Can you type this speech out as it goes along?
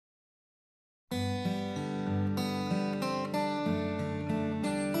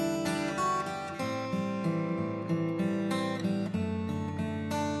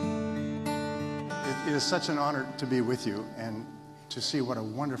is such an honor to be with you and to see what a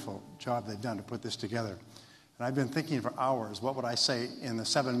wonderful job they've done to put this together. And I've been thinking for hours, what would I say in the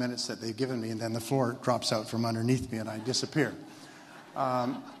 7 minutes that they've given me, and then the floor drops out from underneath me and I disappear.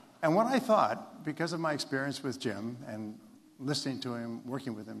 And what I thought, because of my experience with Jim and listening to him,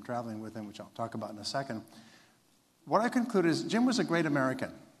 working with him, traveling with him, which I'll talk about in a second, what I concluded is Jim was a great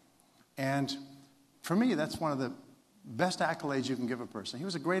American. And for me, that's one of the best accolades you can give a person. He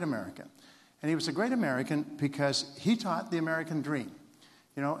was a great American. And he was a great American because he taught the American dream.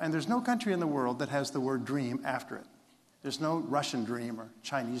 You know, and there's no country in the world that has the word dream after it. There's no Russian dream or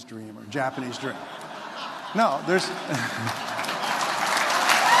Chinese dream or Japanese dream. No, there's...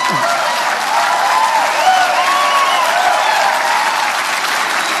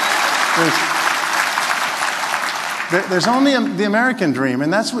 There's only the American dream,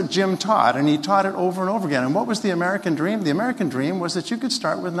 and that's what Jim taught, and he taught it over and over again. And what was the American dream? The American dream was that you could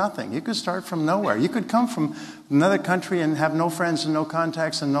start with nothing. You could start from nowhere. You could come from another country and have no friends and no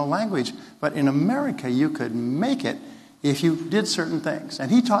contacts and no language, but in America you could make it if you did certain things.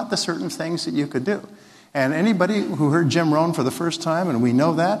 And he taught the certain things that you could do. And anybody who heard Jim Rohn for the first time, and we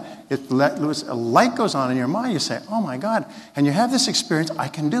know that, a light goes on in your mind. You say, oh my God, and you have this experience, I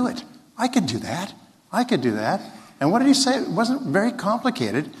can do it. I could do that. I could do that. And what did he say? It wasn't very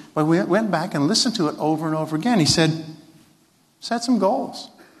complicated, but we went back and listened to it over and over again. He said, set some goals.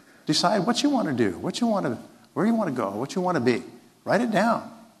 Decide what you want to do, where you want to go, what you want to be. Write it down.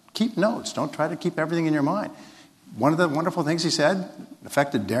 Keep notes. Don't try to keep everything in your mind. One of the wonderful things he said,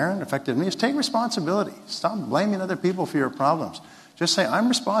 affected Darren, affected me, is take responsibility. Stop blaming other people for your problems. Just say, I'm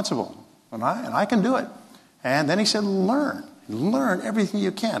responsible, and I can do it. And then he said, learn. Learn everything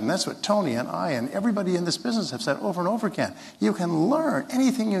you can. And that's what Tony and I and everybody in this business have said over and over again. You can learn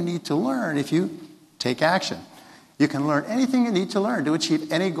anything you need to learn if you take action. You can learn anything you need to learn to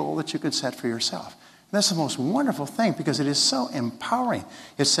achieve any goal that you could set for yourself. And that's the most wonderful thing because it is so empowering.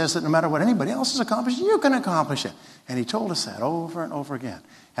 It says that no matter what anybody else has accomplished, you can accomplish it. And he told us that over and over again.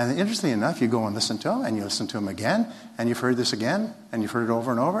 And interestingly enough, you go and listen to him, and you listen to him again, and you've heard this again, and you've heard it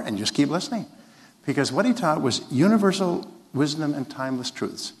over and over, and you just keep listening. Because what he taught was universal wisdom and timeless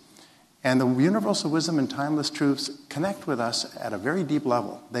truths. And the universal wisdom and timeless truths connect with us at a very deep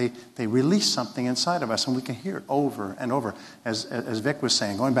level. They release something inside of us, and we can hear it over and over, as Vic was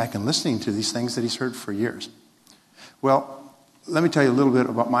saying, going back and listening to these things that he's heard for years. Well, let me tell you a little bit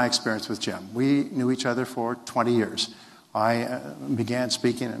about my experience with Jim. We knew each other for 20 years. I began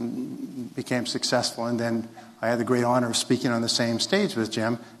speaking and became successful, and then I had the great honor of speaking on the same stage with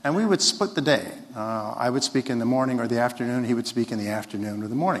Jim, and we would split the day. I would speak in the morning or the afternoon, he would speak in the afternoon or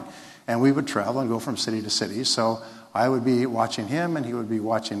the morning. And we would travel and go from city to city, so I would be watching him and he would be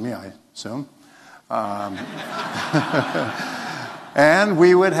watching me, I assume. And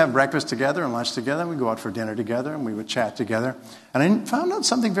we would have breakfast together and lunch together, and we'd go out for dinner together, and we would chat together. And I found out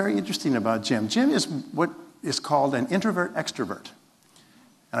something very interesting about Jim. Jim is what is called an introvert-extrovert.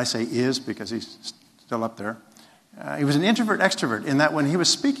 And I say is because he's still up there. He was an introvert-extrovert in that when he was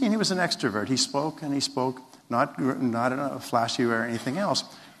speaking, he was an extrovert. He spoke, and he spoke not in a flashy way or anything else.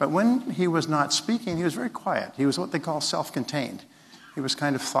 But when he was not speaking, he was very quiet. He was what they call self-contained. He was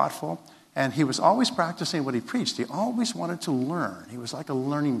kind of thoughtful, and he was always practicing what he preached. He always wanted to learn. He was like a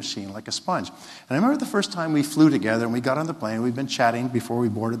learning machine, like a sponge. And I remember the first time we flew together, and we got on the plane. We'd been chatting before we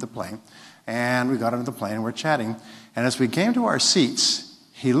boarded the plane. And we got onto the plane, and we're chatting. And as we came to our seats,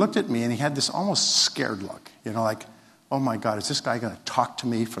 he looked at me, and he had this almost scared look. You know, like, oh my God, is this guy going to talk to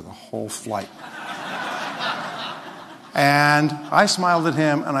me for the whole flight? And I smiled at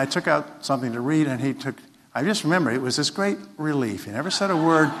him, and I took out something to read, and I just remember, it was this great relief. He never said a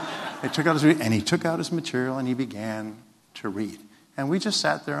word. He took out his material, and he began to read. And we just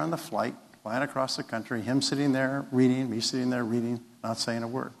sat there on the flight, flying across the country, him sitting there reading, me sitting there reading, not saying a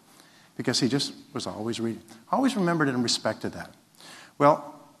word. Because he just was always reading. I always remembered and respected that.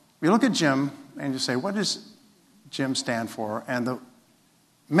 Well, you look at Jim, and you say, what does Jim stand for? And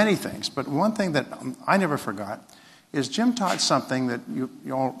many things, but one thing that I never forgot is Jim taught something that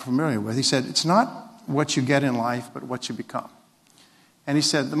you're all familiar with. He said, it's not what you get in life, but what you become. And he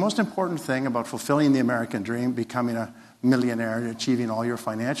said, the most important thing about fulfilling the American dream, becoming a millionaire, achieving all your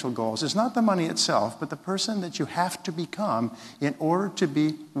financial goals, is not the money itself, but the person that you have to become in order to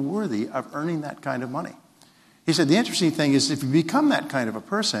be worthy of earning that kind of money. He said, the interesting thing is if you become that kind of a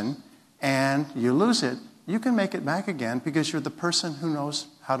person and you lose it, you can make it back again because you're the person who knows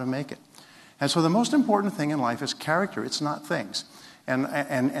how to make it. And so the most important thing in life is character. It's not things.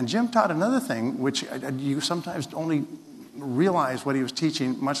 And Jim taught another thing, which you sometimes only realized what he was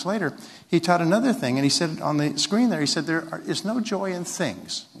teaching much later, he taught another thing, and he said on the screen there, he said, there is no joy in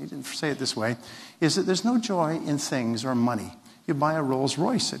things. He didn't say it this way, is that there's no joy in things or money. You buy a Rolls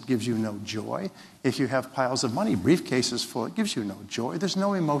Royce, it gives you no joy. If you have piles of money, briefcases full, it gives you no joy. There's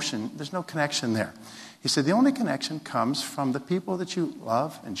no emotion, there's no connection there. He said the only connection comes from the people that you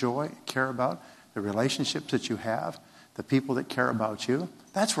love, enjoy, care about, the relationships that you have, the people that care about you.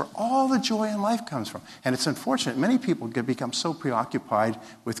 That's where all the joy in life comes from. And it's unfortunate. Many people become so preoccupied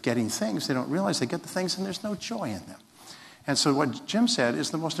with getting things, they don't realize they get the things and there's no joy in them. And so what Jim said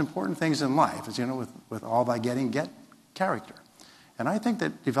is the most important things in life is, with all thy getting, get character. And I think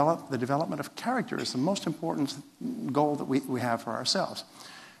that the development of character is the most important goal that we have for ourselves.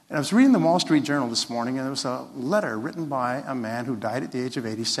 And I was reading the Wall Street Journal this morning, and there was a letter written by a man who died at the age of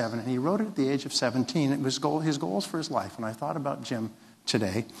 87, and he wrote it at the age of 17. It was his goals for his life, and I thought about Jim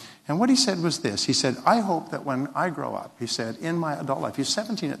today. And what he said was this. He said, I hope that when I grow up, he said, in my adult life, he was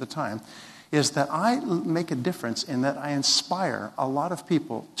 17 at the time, is that I make a difference in that I inspire a lot of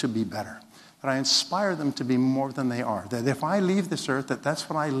people to be better. That I inspire them to be more than they are. That if I leave this earth, that's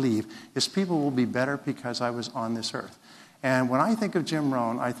what I leave, is people will be better because I was on this earth. And when I think of Jim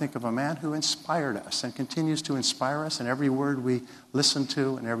Rohn, I think of a man who inspired us and continues to inspire us in every word we listen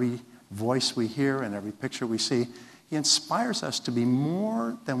to and every voice we hear and every picture we see. He inspires us to be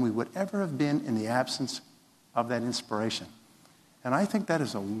more than we would ever have been in the absence of that inspiration. And I think that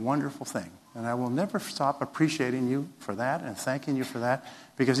is a wonderful thing. And I will never stop appreciating you for that and thanking you for that,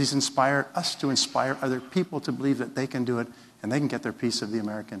 because he's inspired us to inspire other people to believe that they can do it and they can get their piece of the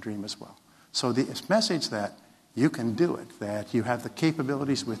American dream as well. So the message that you can do it, that you have the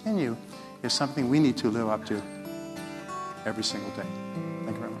capabilities within you, is something we need to live up to every single day.